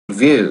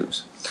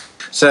views.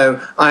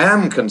 So I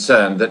am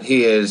concerned that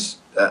he is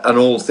an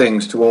all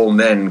things to all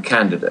men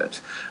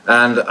candidate.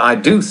 And I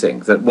do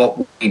think that what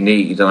we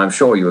need, and I'm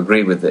sure you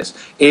agree with this,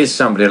 is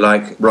somebody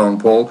like Ron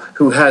Paul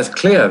who has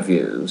clear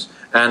views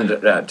and,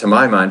 to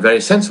my mind,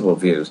 very sensible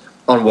views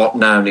on what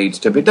now needs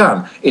to be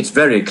done. It's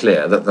very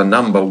clear that the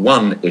number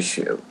one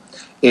issue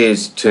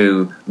is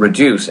to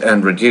reduce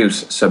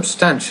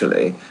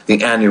substantially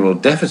the annual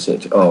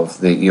deficit of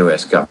the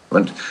US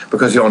government,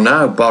 because you're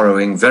now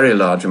borrowing very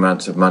large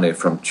amounts of money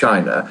from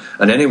China,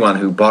 and anyone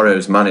who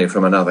borrows money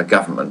from another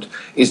government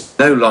is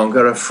no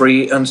longer a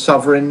free and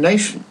sovereign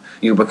nation.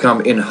 You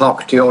become in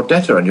hoc to your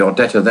debtor, and your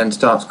debtor then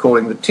starts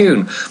calling the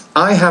tune.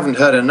 I haven't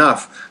heard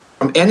enough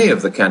from any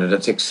of the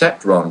candidates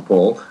except Ron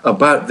Paul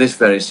about this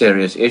very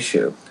serious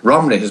issue.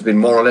 Romney has been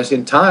more or less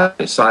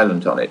entirely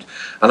silent on it,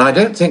 and I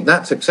don't think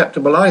that's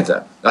acceptable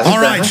either.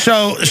 All right,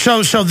 so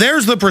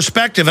there's the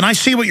perspective, and I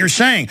see what you're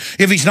saying.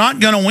 If he's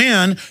not going to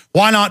win,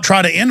 why not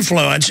try to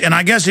influence? And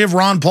I guess if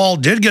Ron Paul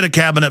did get a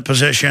cabinet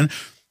position,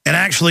 and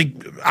actually,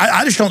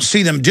 I just don't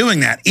see them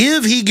doing that.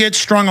 If he gets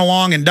strung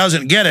along and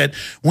doesn't get it,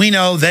 we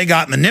know they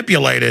got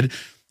manipulated.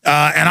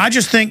 And I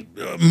just think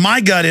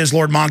my gut is,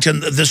 Lord Monckton,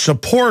 the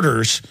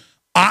supporters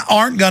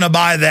aren't going to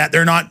buy that.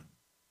 They're not.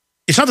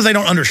 It's not that they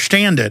don't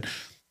understand it.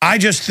 I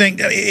just think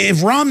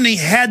if Romney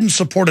hadn't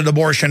supported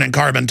abortion and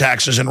carbon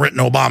taxes and written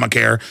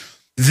Obamacare,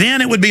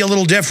 then it would be a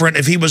little different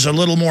if he was a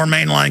little more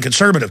mainline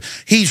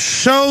conservative. He's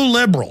so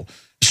liberal,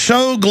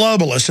 so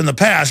globalist in the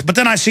past, but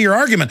then I see your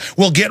argument.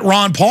 We'll get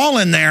Ron Paul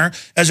in there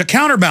as a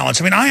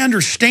counterbalance. I mean, I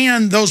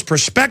understand those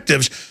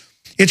perspectives.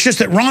 It's just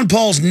that Ron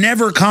Paul's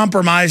never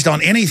compromised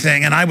on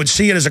anything, and I would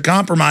see it as a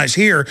compromise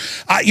here.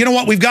 You know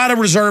what? We've got to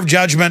reserve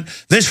judgment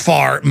this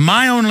far.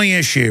 My only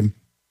issue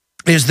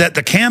is that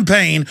the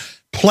campaign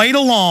played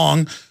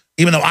along,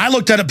 even though I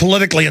looked at it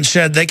politically and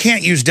said they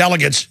can't use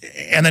delegates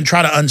and then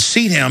try to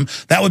unseat him.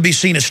 That would be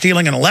seen as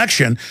stealing an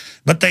election.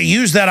 But they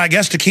used that, I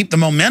guess, to keep the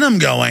momentum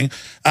going,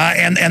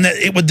 and that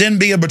it would then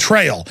be a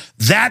betrayal.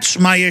 That's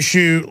my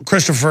issue,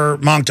 Christopher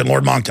Monckton,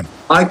 Lord Monckton.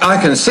 I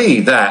can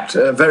see that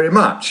very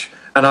much.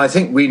 And I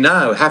think we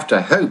now have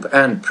to hope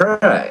and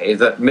pray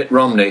that Mitt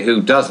Romney,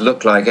 who does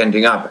look like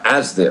ending up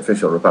as the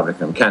official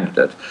Republican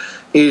candidate,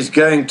 is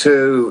going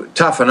to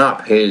toughen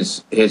up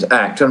his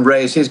act and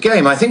raise his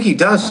game. I think he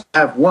does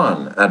have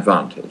one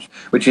advantage,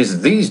 which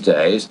is these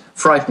days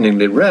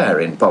frighteningly rare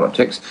in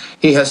politics.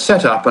 He has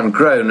set up and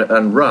grown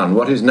and run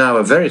what is now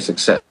a very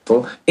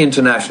successful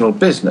international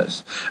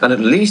business. And at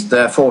least,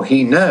 therefore,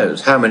 he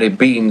knows how many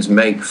beans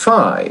make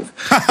five,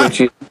 which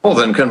is more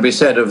than can be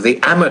said of the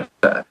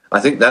amateur.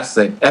 I think that's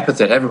the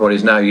epithet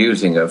everybody's now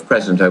using of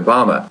President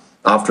Obama,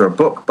 after a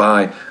book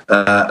by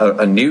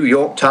a New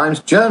York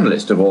Times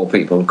journalist, of all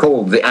people,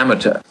 called The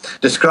Amateur,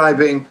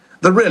 describing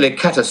the really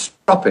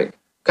catastrophic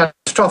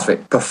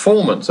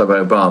performance of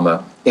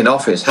Obama in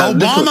office.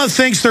 Obama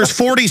thinks there's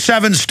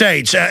 47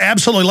 states.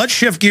 Absolutely. Let's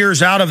shift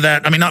gears out of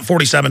that. I mean, not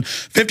 47,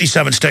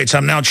 57 states.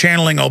 I'm now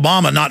channeling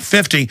Obama, not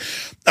 50.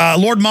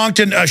 Lord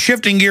Monckton,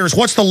 shifting gears,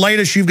 what's the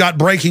latest you've got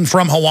breaking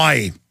from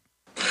Hawaii?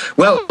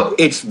 Well,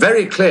 it's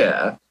very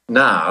clear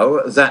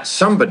now that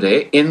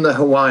somebody in the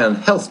Hawaiian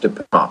Health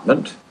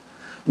Department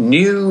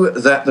knew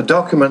that the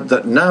document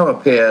that now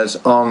appears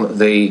on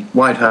the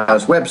White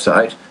House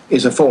website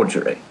is a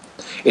forgery.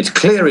 It's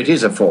clear it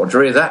is a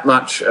forgery, that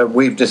much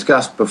we've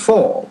discussed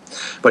before.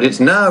 But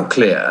it's now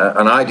clear,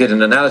 and I did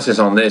an analysis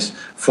on this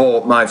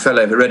for my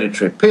fellow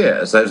hereditary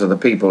peers, those are the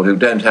people who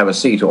don't have a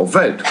seat or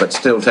vote but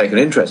still take an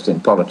interest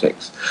in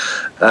politics,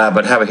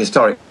 but have a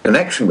historic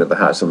connection with the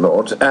House of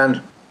Lords.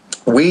 And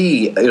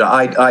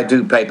I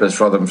do papers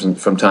for them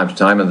from time to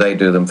time, and they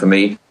do them for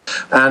me.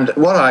 And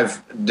what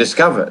I've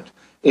discovered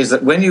is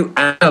that when you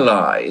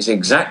analyze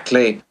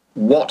exactly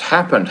what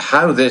happened,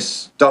 how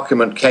this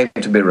document came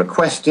to be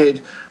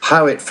requested,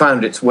 how it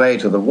found its way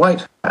to the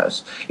White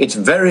House, it's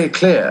very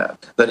clear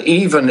that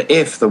even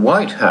if the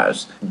White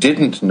House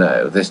didn't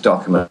know this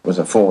document was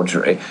a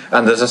forgery,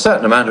 and there's a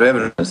certain amount of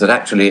evidence that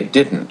actually it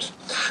didn't,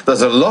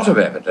 there's a lot of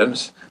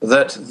evidence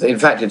that, in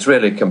fact, it's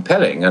really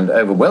compelling and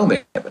overwhelming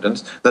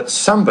evidence that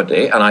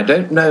somebody, and I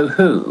don't know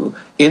who,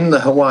 in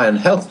the Hawaiian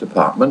Health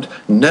Department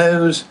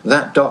knows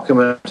that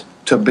document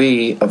to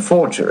be a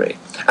forgery.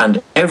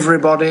 And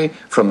everybody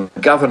from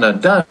the governor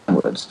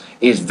downwards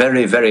is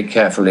very, very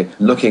carefully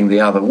looking the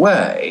other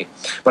way.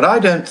 But I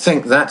don't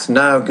think that's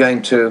now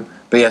going to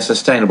be a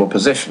sustainable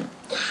position.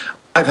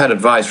 I've had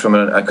advice from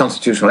a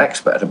constitutional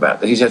expert about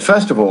this. He said,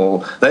 first of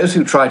all, those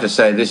who try to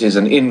say this is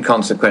an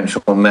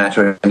inconsequential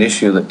matter, an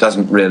issue that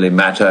doesn't really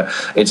matter,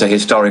 it's a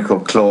historical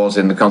clause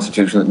in the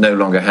Constitution that no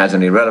longer has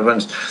any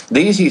relevance,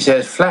 these, he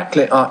says,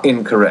 flatly are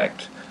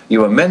incorrect.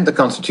 You amend the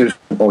Constitution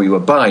or you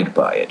abide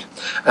by it.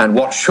 And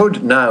what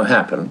should now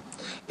happen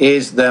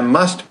is there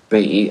must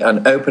be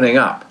an opening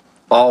up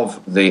of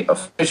the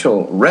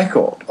official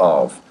record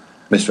of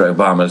Mr.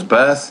 Obama's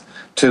birth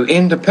to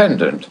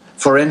independent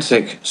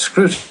forensic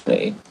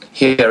scrutiny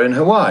here in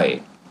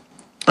Hawaii.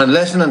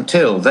 Unless and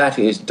until that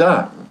is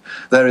done,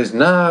 there is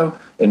now,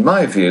 in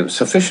my view,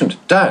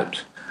 sufficient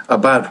doubt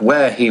about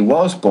where he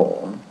was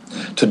born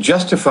to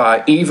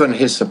justify even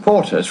his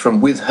supporters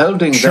from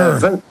withholding their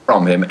vote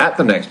from him at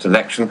the next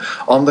election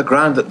on the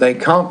ground that they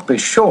can't be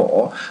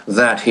sure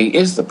that he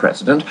is the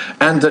president,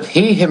 and that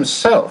he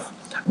himself,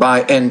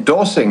 by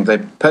endorsing the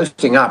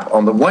posting up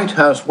on the White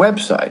House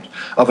website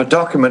of a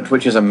document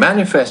which is a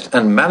manifest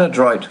and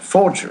maladroit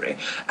forgery,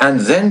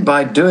 and then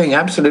by doing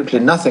absolutely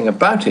nothing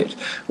about it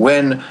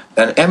when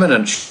an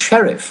eminent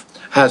sheriff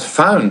has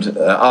found,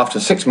 after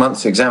 6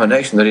 months'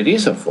 examination, that it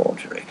is a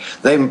forgery,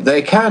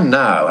 they can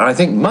now, and I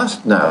think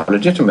must now,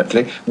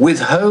 legitimately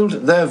withhold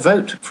their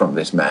vote from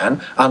this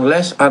man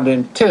unless and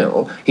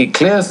until he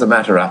clears the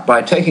matter up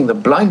by taking the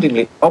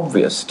blindingly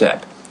obvious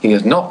step he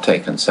has not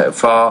taken so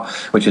far,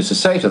 which is to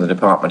say to the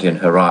department in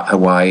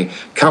Hawaii,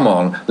 come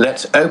on,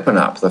 let's open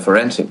up the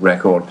forensic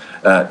record,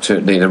 to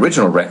the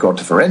original record,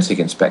 to forensic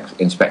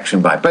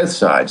inspection by both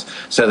sides,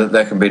 so that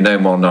there can be no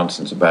more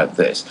nonsense about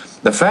this.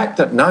 The fact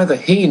that neither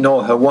he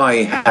nor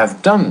Hawaii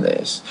have done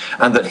this,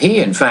 and that he,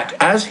 in fact,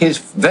 as his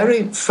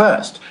very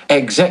first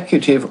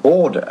executive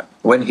order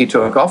when he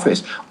took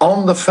office,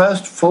 on the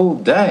first full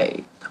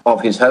day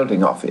of his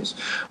holding office,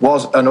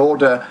 was an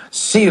order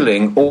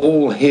sealing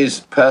all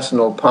his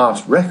personal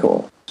past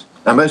records.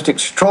 A most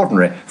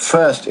extraordinary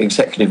first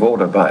executive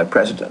order by a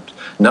president.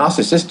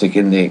 Narcissistic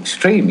in the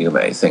extreme, you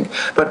may think.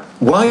 But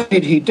why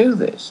did he do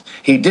this?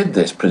 He did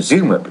this,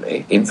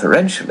 presumably,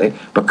 inferentially,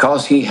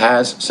 because he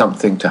has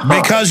something to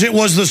hide. Because it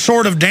was the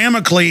sword of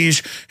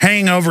Damocles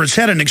hanging over his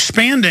head and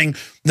expanding.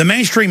 The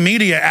mainstream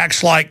media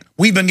acts like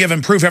we've been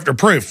given proof after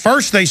proof.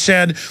 First, they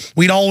said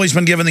we'd always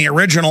been given the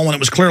original when it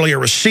was clearly a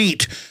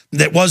receipt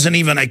that wasn't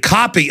even a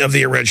copy of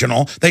the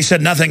original. They said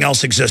nothing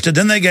else existed.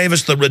 Then they gave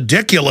us the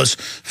ridiculous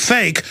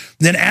fake.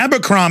 Then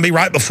Abercrombie,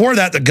 right before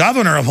that, the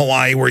governor of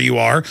Hawaii, where you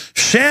are,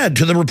 said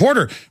to the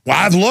reporter, well,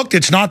 I've looked,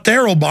 it's not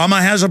there.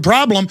 Obama has a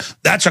problem.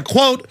 That's a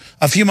quote.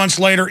 A few months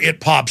later, it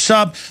pops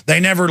up. They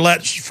never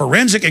let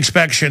forensic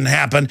inspection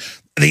happen.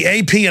 The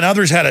AP and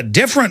others had a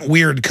different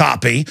weird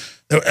copy,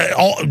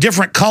 all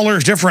different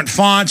colors, different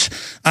fonts.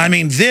 I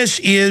mean, this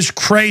is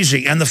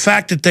crazy. And the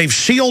fact that they've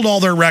sealed all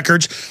their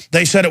records,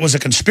 they said it was a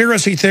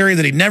conspiracy theory,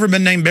 that he'd never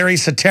been named Barry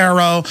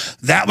Soetoro.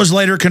 That was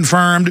later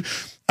confirmed.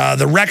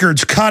 The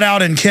records cut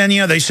out in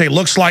Kenya, they say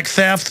looks like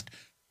theft.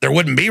 There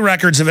wouldn't be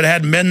records if it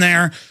hadn't been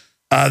there.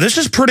 This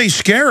is pretty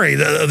scary,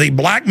 the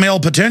blackmail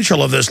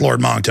potential of this,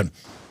 Lord Monckton.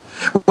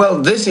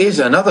 Well, this is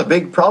another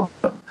big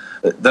problem.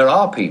 There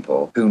are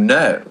people who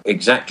know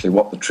exactly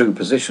what the true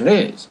position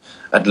is.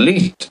 At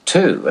least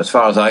two, as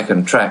far as I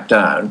can track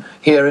down,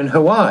 here in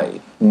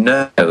Hawaii,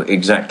 know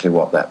exactly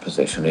what that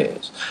position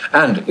is.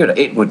 And, you know,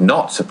 it would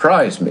not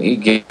surprise me,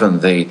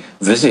 given the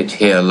visit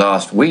here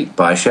last week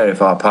by Sheriff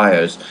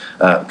Arpaio's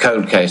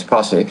cold case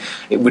posse,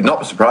 it would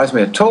not surprise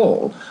me at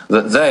all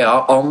that they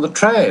are on the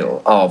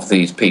trail of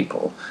these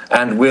people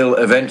and will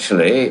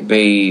eventually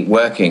be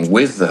working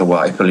with the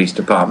Hawaii Police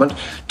Department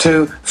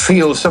to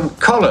feel some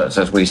collars,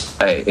 as we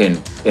say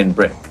in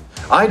Britain.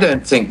 I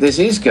don't think this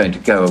is going to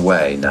go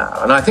away now,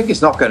 and I think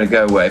it's not going to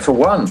go away for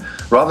one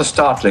rather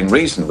startling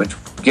reason, which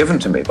was given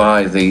to me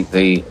by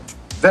the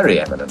very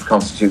eminent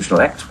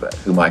constitutional expert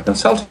whom I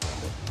consulted.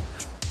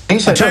 He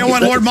said, I'll tell you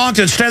what, Lord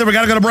Monckton, stay there, we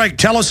got to go to break.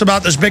 Tell us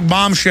about this big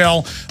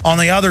bombshell on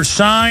the other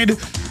side,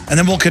 and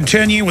then we'll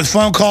continue with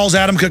phone calls.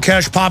 Adam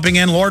Kokesh popping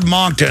in. Lord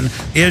Monckton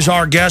is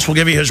our guest. We'll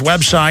give you his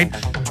website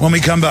when we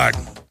come back.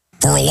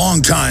 For a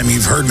long time,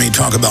 you've heard me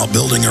talk about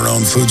building your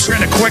own food supply.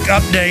 We're in a quick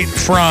update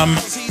from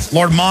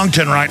Lord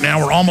Monckton right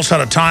now. We're almost out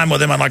of time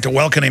with him. I'd like to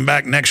welcome him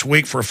back next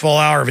week for a full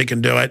hour if he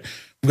can do it.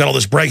 We've got all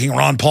this breaking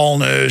Ron Paul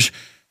news,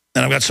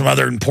 and I've got some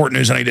other important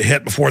news I need to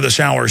hit before this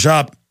hour's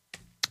up.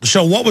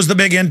 So what was the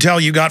big intel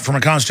you got from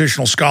a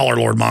constitutional scholar,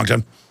 Lord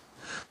Monckton?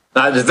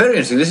 It's very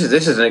interesting. This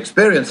is an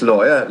experienced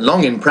lawyer,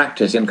 long in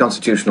practice in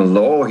constitutional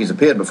law. He's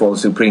appeared before the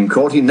Supreme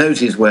Court. He knows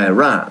his way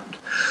around.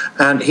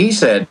 And he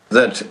said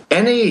that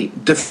any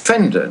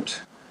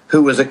defendant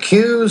who was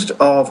accused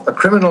of a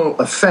criminal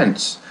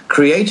offense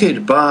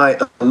created by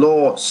a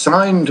law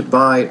signed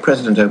by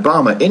President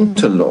Obama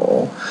into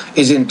law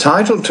is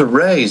entitled to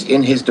raise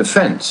in his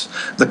defense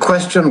the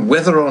question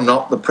whether or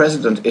not the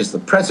president is the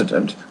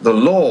president, the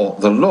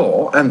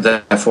law, and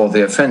therefore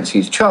the offense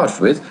he's charged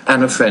with,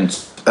 an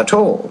offense at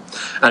all.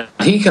 And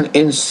he can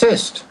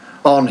insist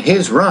on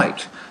his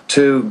right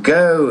to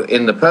go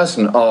in the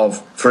person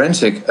of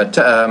forensic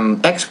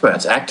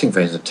experts acting for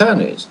his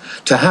attorneys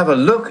to have a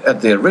look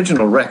at the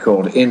original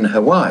record in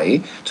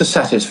Hawaii to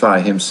satisfy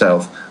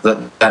himself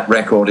that that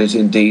record is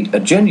indeed a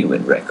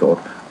genuine record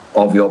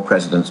of your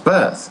president's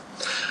birth.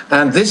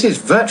 And this is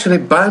virtually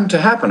bound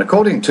to happen.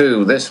 According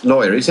to this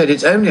lawyer, he said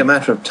it's only a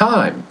matter of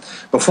time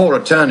before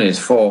attorneys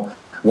for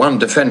one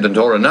defendant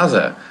or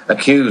another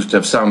accused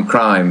of some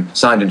crime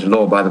signed into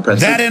law by the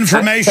president. That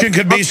information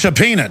could be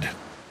subpoenaed.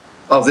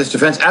 Of this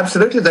defense,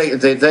 absolutely,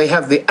 they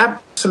have the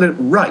absolute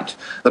right.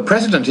 The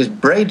precedent is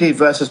Brady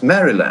versus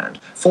Maryland,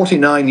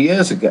 49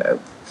 years ago,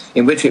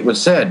 in which it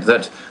was said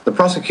that the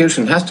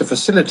prosecution has to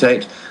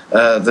facilitate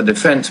the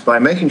defense by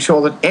making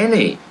sure that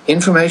any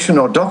information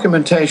or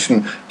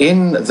documentation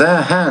in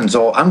their hands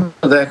or under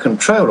their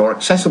control or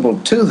accessible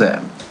to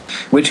them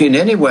which in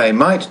any way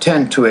might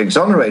tend to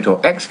exonerate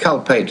or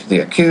exculpate the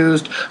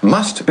accused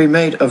must be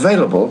made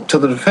available to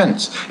the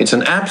defence. It's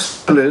an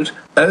absolute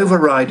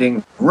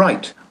overriding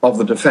right of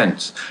the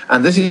defence.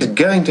 And this is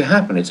going to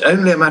happen. It's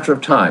only a matter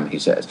of time, he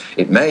says.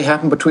 It may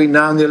happen between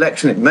now and the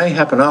election. It may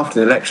happen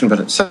after the election. But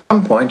at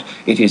some point,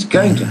 it is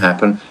going to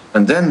happen.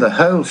 And then the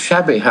whole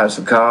shabby house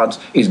of cards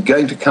is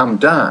going to come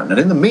down. And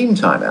in the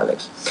meantime,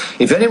 Alex,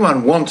 if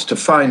anyone wants to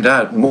find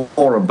out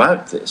more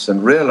about this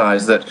and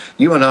realise that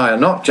you and I are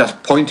not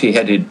just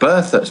pointy-headed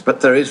birthers,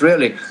 but there is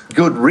really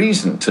good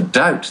reason to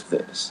doubt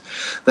this,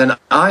 then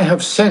I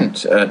have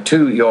sent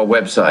to your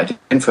website,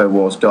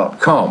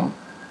 Infowars.com,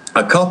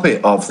 a copy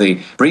of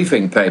the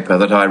briefing paper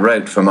that I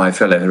wrote for my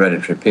fellow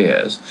hereditary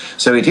peers.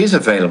 So it is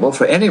available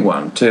for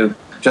anyone to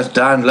just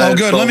download. Oh,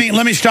 good.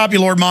 Let me stop you,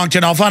 Lord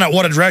Monckton. I'll find out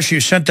what address you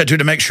sent that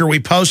to make sure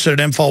we post it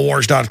at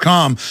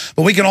Infowars.com.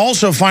 But we can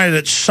also find it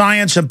at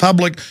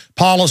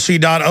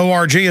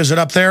scienceandpublicpolicy.org. Is it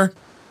up there?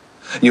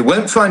 You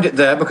won't find it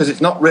there because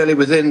it's not really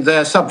within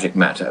their subject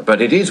matter, but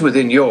it is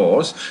within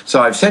yours.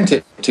 So I've sent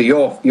it to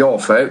your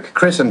folk.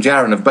 Chris and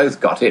Jaron have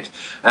both got it,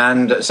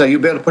 and so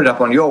you'll be able to put it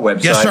up on your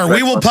website. Yes, sir.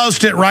 We will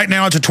post it right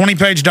now. It's a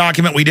 20-page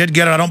document. We did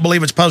get it. I don't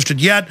believe it's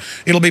posted yet.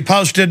 It'll be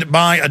posted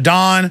by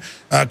Don.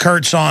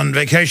 Kurt's on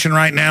vacation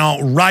right now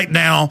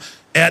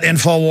at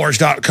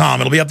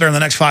Infowars.com. It'll be up there in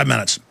the next 5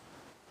 minutes.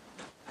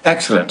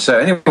 Excellent. So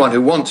anyone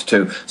who wants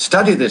to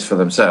study this for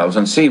themselves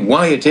and see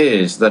why it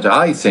is that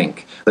I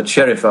think that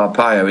Sheriff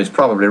Arpaio is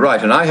probably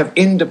right, and I have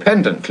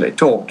independently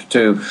talked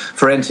to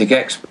forensic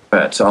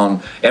experts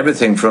on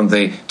everything from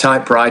the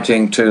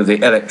typewriting to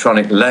the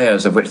electronic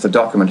layers of which the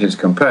document is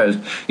composed,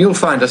 you'll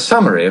find a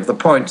summary of the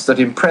points that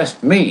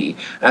impressed me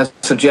as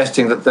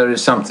suggesting that there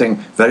is something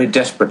very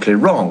desperately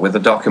wrong with the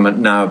document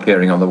now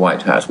appearing on the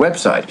White House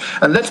website.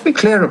 And let's be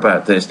clear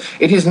about this.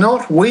 It is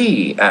not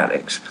we,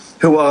 Alex,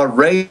 who are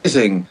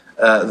raising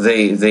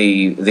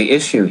the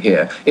issue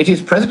here. It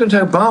is President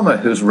Obama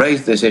who's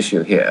raised this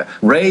issue here,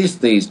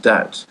 raised these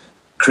doubts,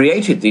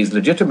 created these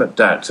legitimate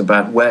doubts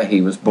about where he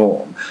was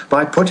born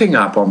by putting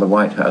up on the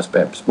White House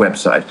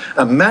website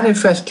a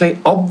manifestly,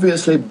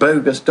 obviously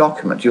bogus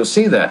document. You'll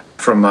see that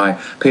from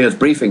my peer's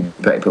briefing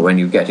paper when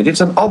you get it.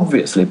 It's an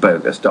obviously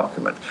bogus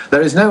document.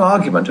 There is no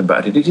argument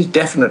about it. It is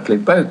definitely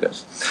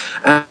bogus.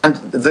 And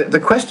the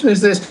question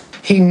is this.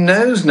 He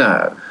knows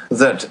now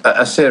that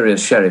a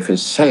serious sheriff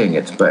is saying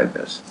it's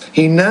bogus.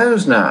 He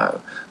knows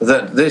now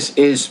that this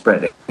is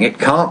spreading. It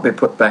can't be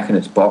put back in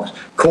its box.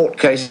 Court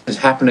cases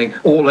happening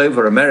all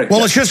over America.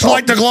 Well, it's just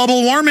like the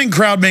global warming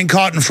crowd being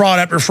caught in fraud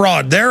after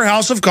fraud. Their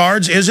house of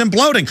cards is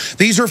imploding.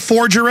 These are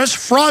forgerous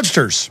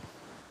fraudsters.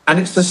 And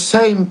it's the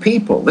same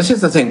people. This is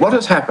the thing. What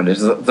has happened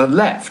is that the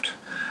left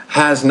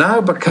has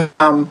now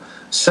become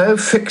so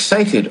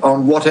fixated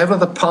on whatever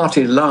the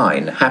party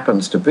line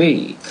happens to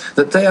be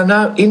that they are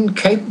now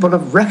incapable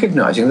of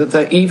recognizing that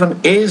there even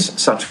is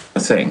such a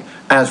thing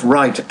as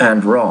right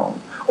and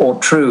wrong, or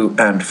true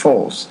and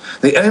false.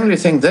 The only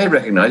thing they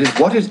recognize is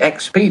what is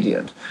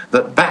expedient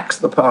that backs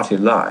the party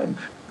line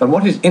and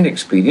what is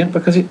inexpedient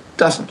because it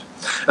doesn't.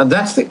 And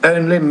that's the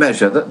only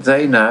measure that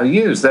they now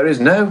use. There is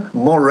no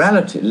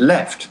morality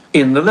left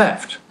in the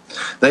left.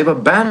 They've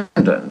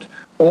abandoned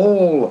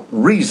all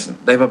reason.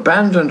 They've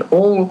abandoned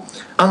all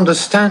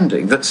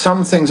understanding that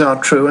some things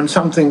are true and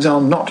some things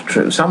are not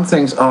true. Some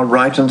things are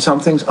right and some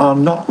things are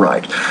not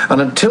right. And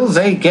until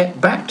they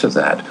get back to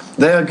that,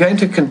 they are going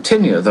to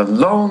continue the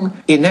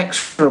long,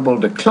 inexorable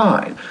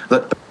decline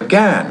that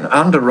began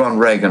under Ron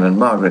Reagan and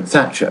Margaret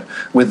Thatcher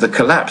with the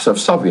collapse of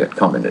Soviet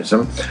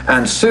communism.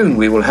 And soon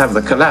we will have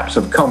the collapse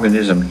of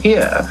communism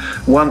here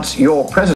once your president